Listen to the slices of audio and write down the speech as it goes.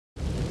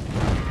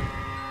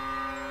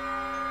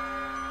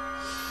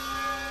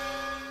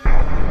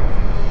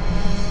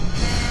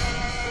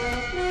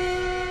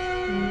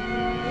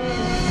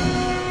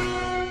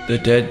The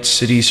Dead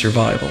City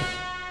Survival,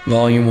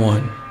 Volume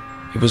 1.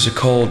 It was a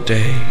cold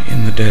day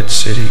in the Dead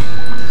City.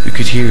 You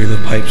could hear the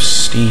pipe's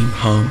steam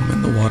hum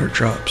and the water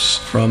drops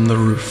from the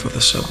roof of the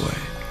subway.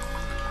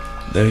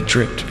 They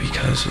dripped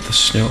because of the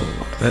snow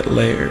that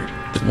layered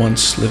the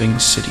once living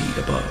city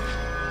above.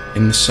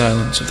 In the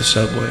silence of the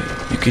subway,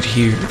 you could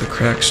hear the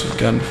cracks of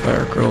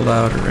gunfire grow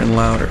louder and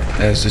louder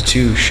as the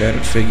two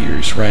shadowed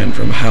figures ran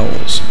from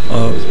howls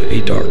of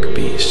a dark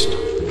beast.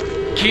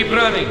 "Keep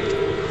running,"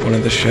 one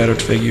of the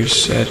shadowed figures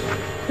said,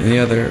 and the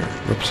other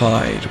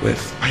replied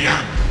with, "I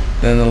am."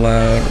 Then the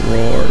loud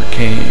roar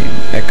came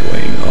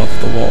echoing off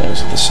the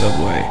walls of the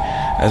subway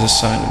as a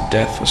sign of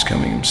death was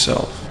coming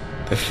himself.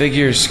 The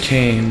figures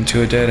came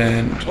to a dead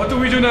end. "What do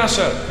we do now,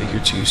 sir?" Figure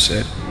 2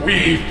 said,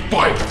 "We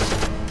fight!"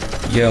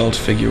 yelled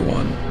Figure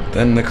 1.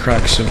 Then the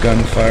cracks of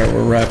gunfire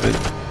were rapid,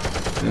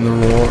 and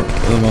the roar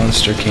of the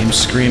monster came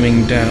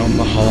screaming down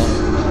the hall.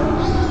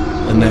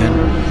 And then,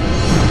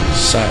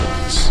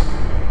 silence.